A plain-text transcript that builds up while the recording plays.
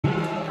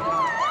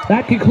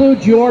That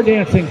concludes your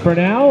dancing for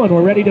now, and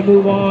we're ready to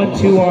move on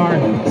to our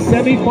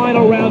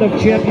semi-final round of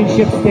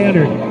championship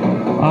standard.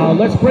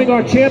 Let's bring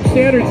our champ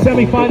standard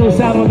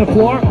semi-finalists out on the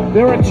floor.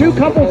 There are two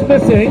couples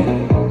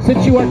missing.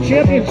 Since you are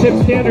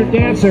championship standard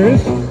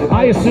dancers,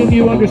 I assume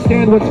you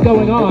understand what's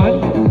going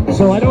on,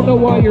 so I don't know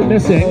why you're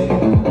missing.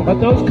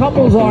 But those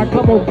couples are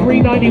couple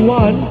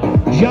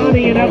 391,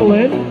 Jonny and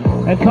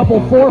Evelynne, and couple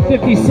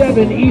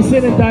 457,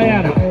 Eason and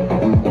Diana.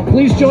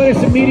 Please join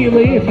us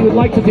immediately if you would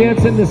like to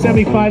dance in the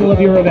semi-final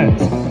of your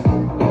event.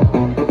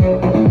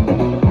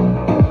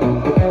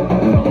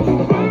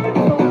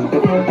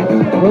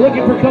 We're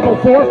looking for couple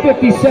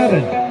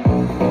 457.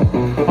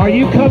 Are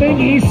you coming,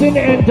 Eason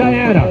and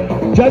Diana?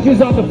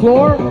 Judges on the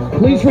floor,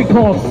 please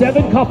recall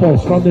 7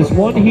 couples from this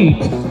one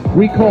heat.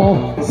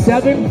 Recall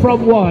 7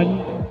 from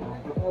 1.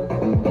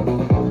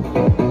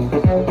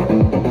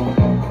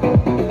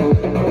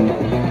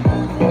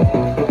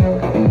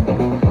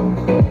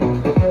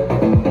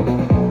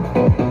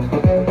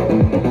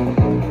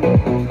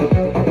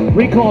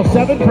 Recall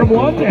 7 from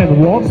 1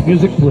 and waltz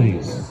music,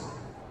 please.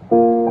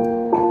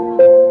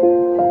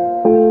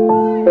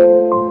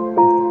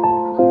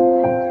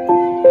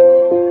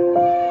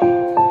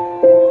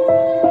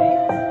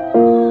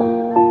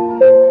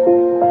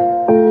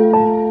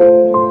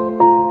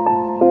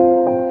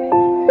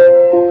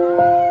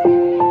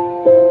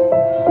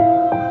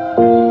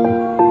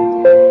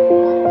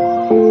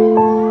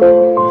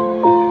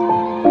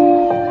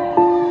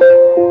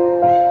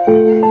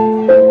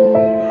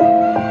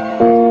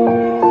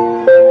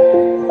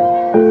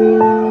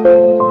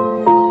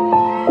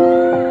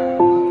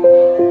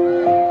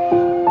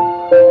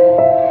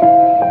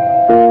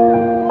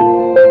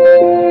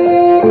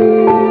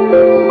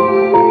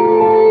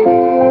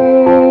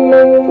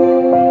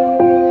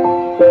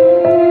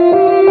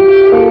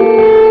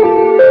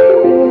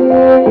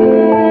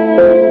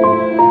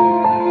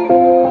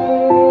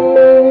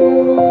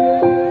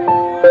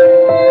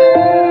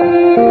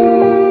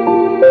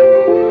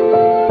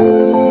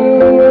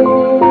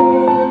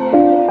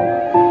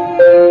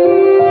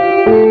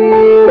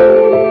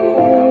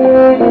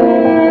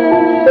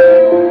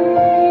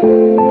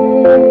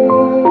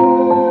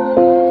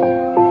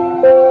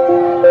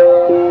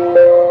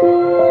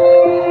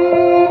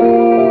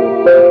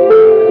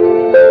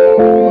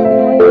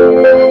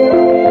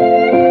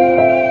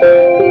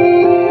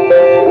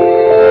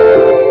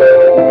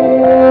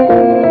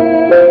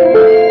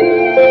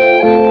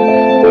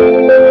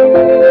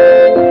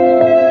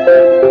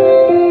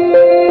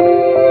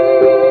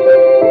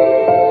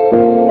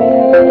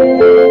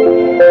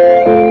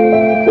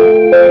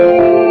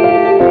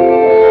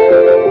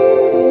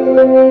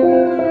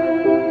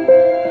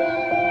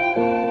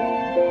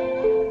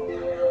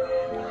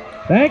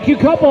 Thank you,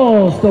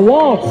 couples, the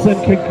waltz,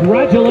 and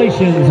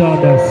congratulations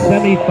on the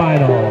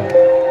semi-final.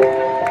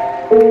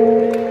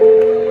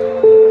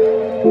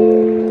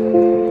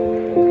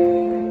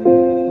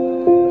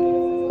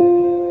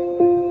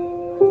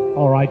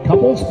 All right,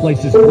 couples,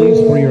 places please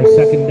for your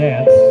second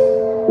dance.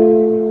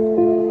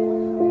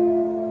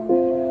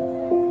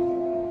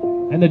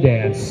 And the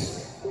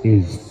dance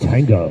is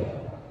tango.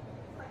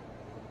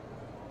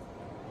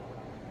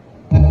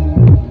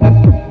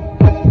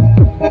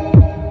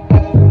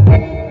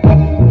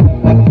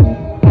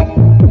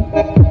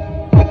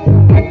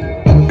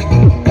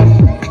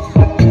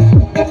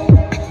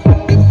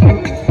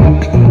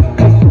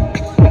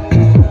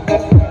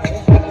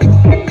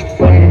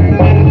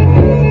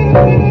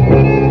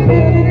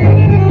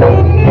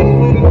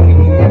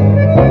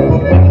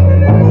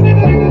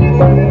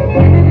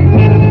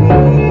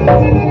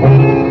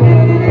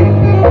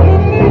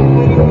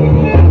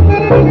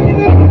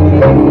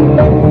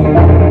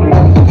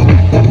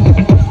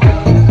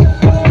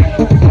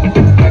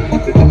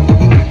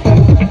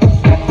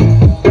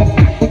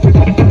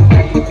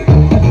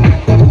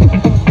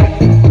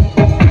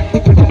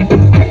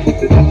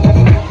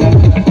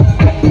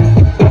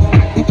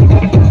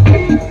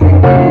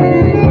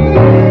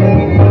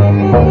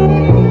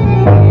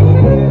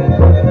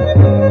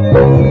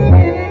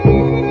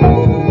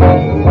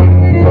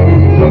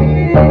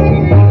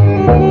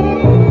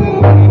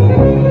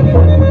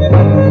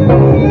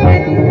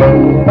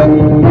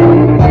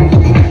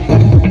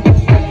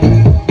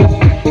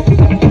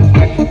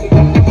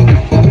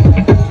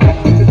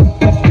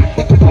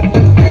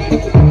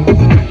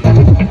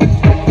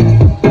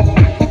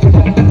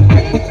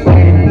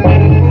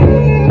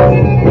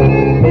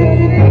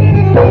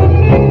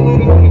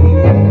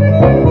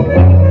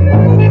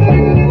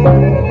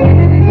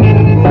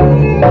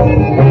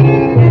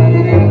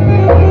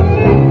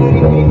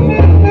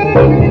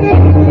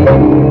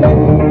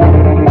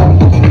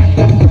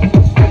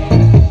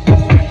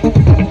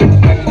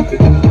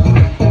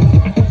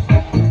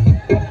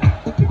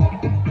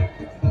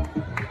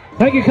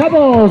 Thank you,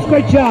 couples.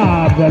 Great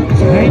job. The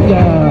tango.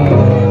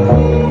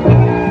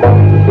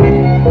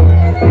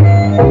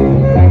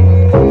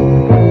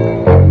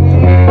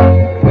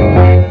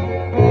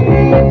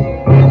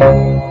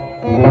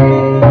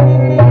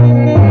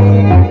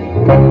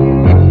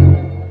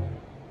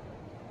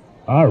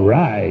 All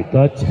right,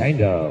 the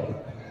tango.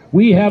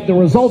 We have the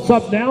results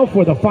up now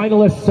for the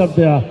finalists of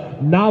the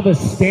Novice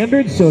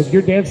Standard. So if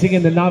you're dancing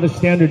in the Novice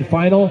Standard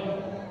final,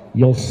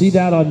 you'll see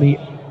that on the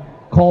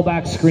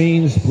callback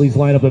screens. Please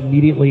line up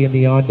immediately in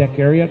the on-deck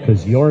area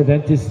because your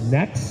event is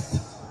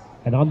next.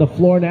 And on the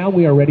floor now,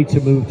 we are ready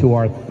to move to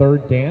our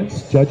third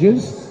dance.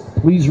 Judges,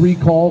 please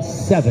recall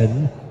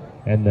 7,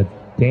 and the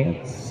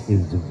dance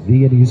is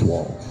Viennese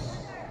Waltz.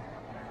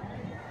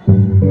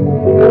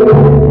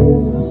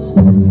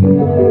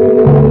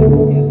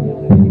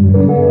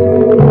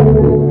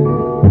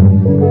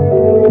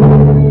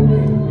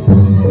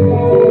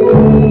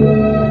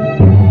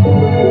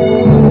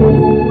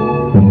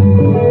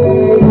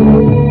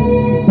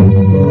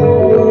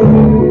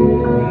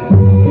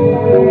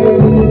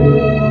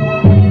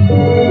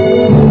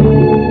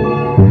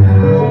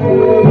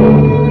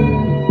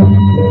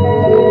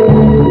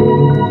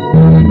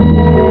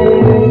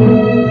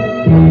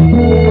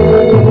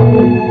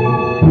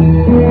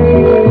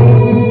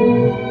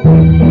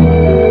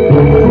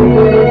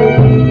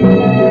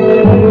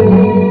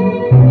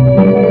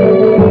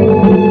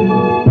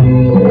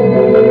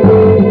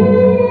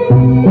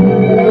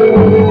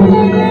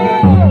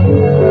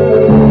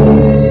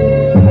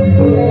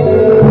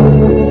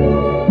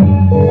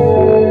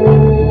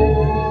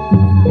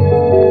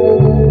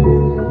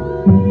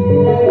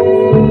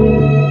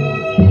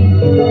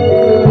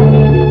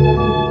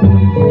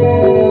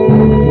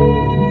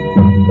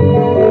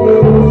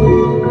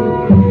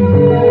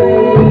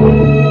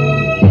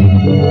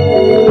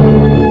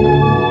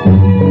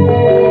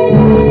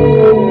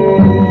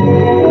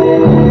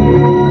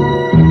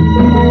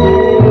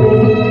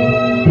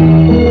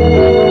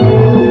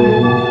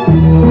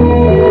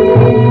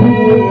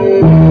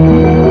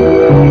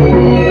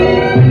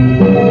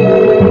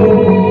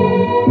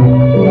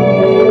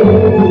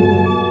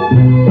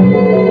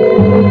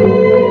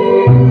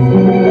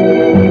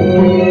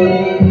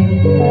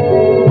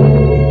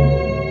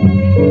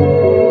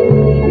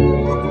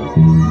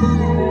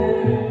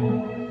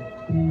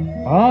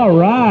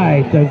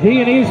 The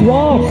Viennese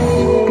Waltz.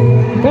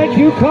 Thank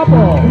you,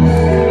 couples.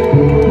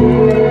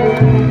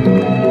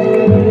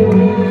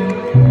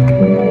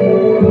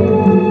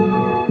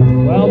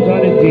 Well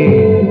done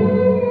indeed.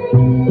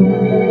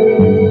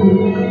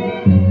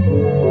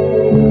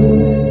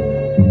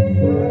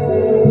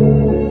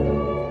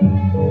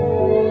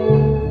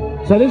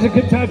 So this is a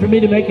good time for me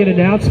to make an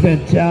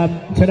announcement.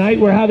 Tonight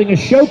we're having a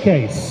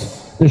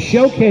showcase. The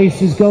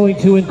showcase is going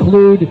to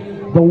include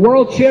the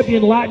world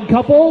champion Latin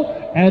couple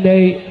and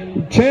a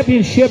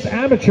championship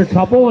amateur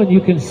couple, and you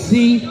can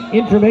see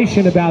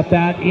information about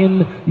that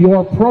in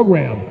your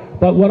program.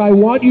 But what I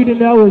want you to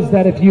know is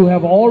that if you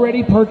have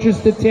already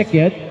purchased a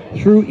ticket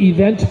through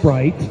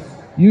Eventbrite,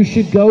 you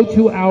should go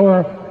to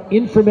our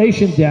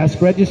information desk,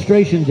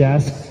 registration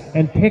desk,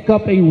 and pick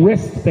up a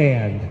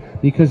wristband,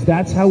 because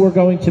that's how we're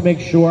going to make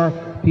sure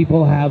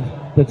people have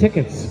the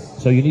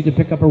tickets. So you need to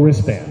pick up a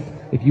wristband.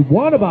 If you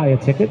want to buy a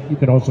ticket, you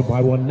can also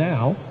buy one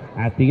now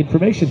at the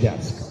information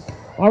desk.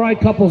 All right,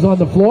 couples on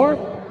the floor,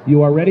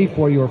 you are ready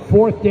for your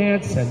fourth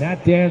dance, and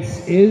that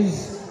dance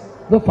is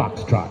the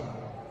Foxtrot.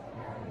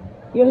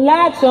 Your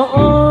lights are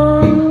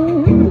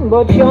on,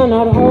 but you're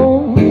not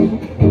home.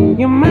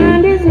 Your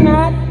mind is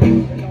not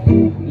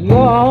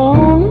your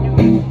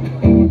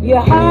own.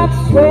 Your heart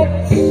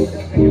sweats,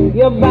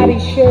 your body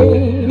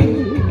shakes.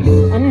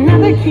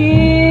 Another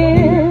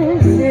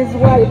kiss is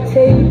what it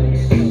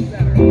takes.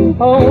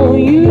 Oh,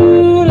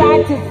 you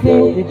like to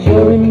think that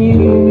you're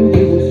immune to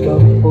the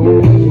stuff.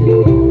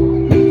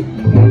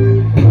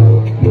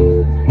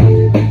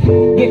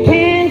 You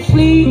can't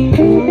sleep,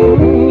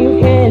 you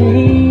can't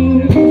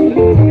eat.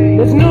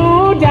 There's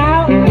no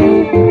doubt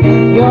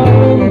you're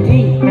in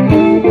deep.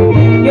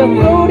 Your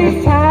throat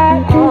is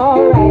tight,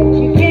 alright,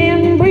 you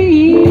can't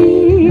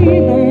breathe.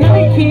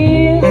 Another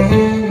kiss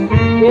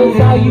is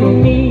all you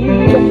need.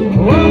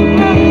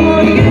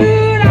 Oh,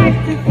 you like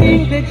to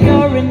think that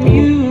you're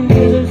immune to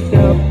the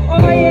stuff.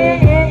 Oh yeah.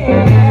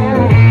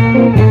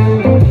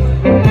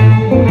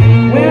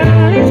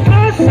 Well, it's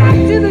close up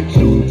to the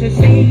truth to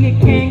say you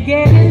can't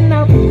get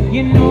enough.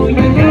 You know you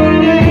don't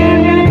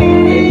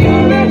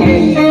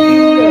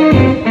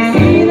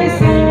see the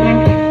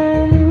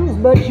signs,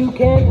 but you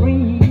can't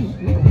read.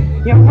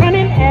 You're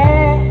running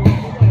at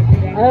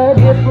a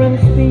different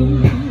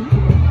speed.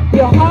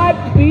 Your heart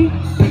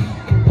beats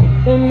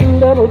in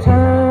double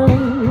time.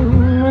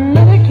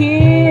 Another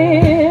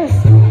kiss,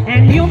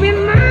 and you'll be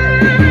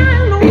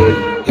mine,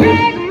 one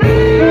track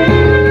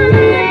mind.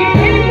 You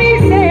can't be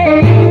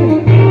saved,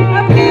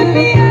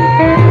 oblivion.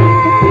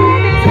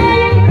 It's all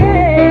you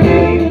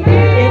crave.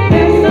 If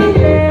there's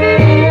something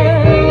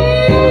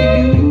for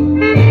you,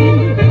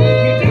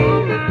 you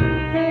don't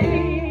mind.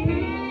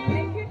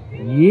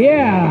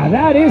 Yeah,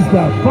 that is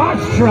the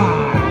Foxtrot. I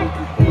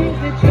think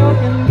that you're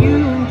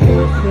immune to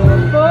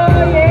yourself. Oh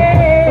yeah.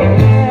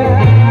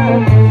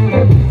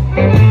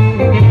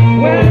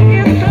 Well,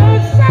 it's so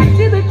sad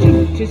to the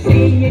truth to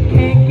see you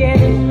can't get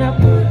enough.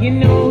 You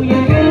know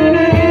you're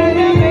gonna have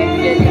to make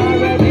it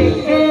already.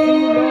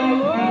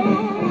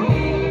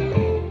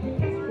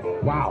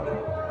 Wow.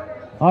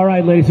 All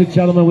right, ladies and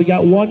gentlemen. We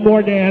got one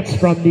more dance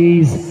from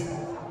these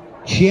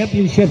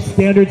championship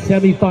standard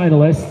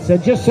semifinalists.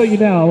 And just so you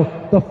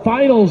know, the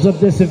finals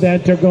of this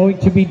event are going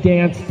to be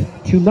danced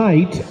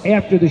tonight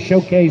after the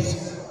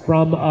showcase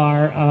from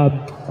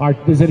our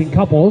visiting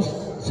couples.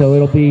 So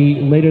it'll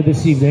be later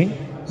this evening.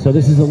 So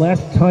this is the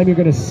last time you're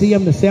going to see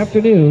them this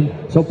afternoon.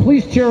 So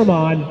please cheer them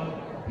on.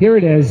 Here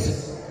it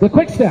is, the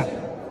quick step.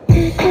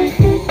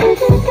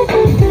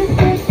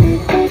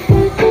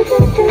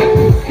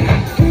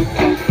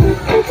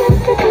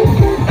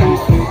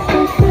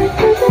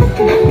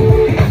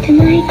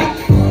 Tonight,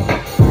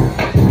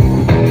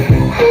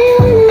 I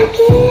wanna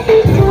give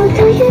it all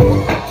to you.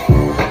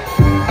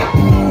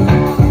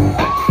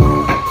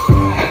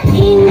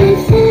 In the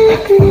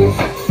darkness,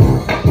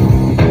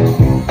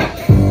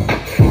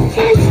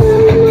 there's so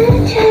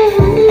much I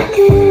wanna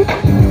do.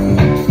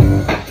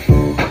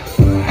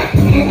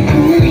 And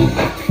tonight,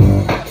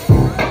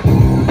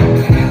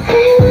 I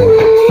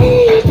wanna lay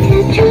it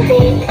at your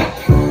feet.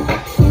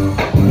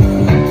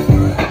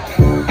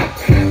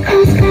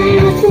 'Cause God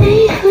was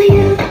made for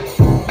you.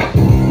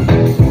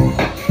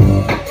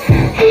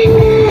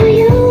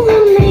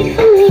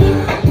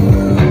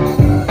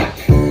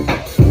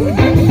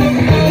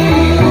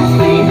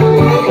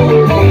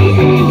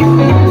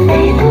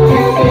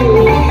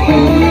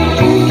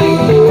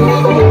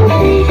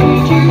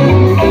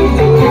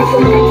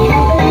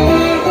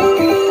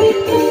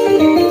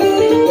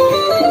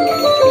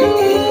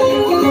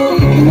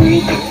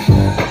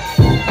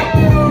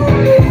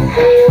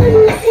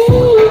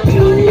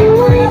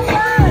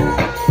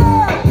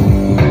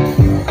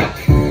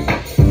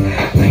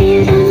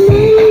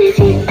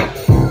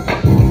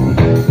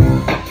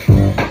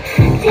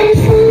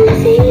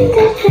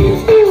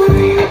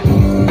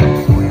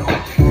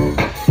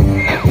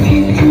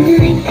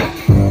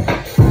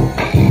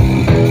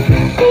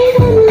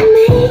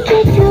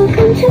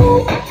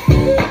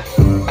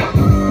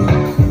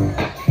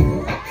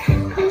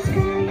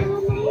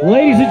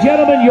 Ladies and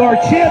gentlemen, your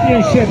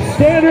championship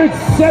standard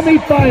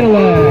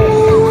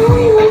semifinalists.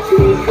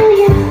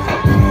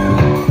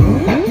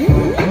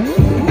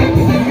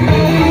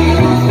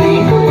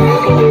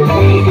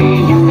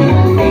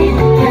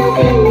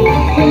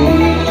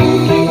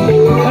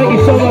 Thank you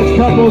so much,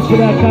 couples, for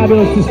that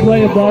fabulous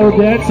display of ballroom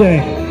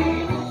dancing.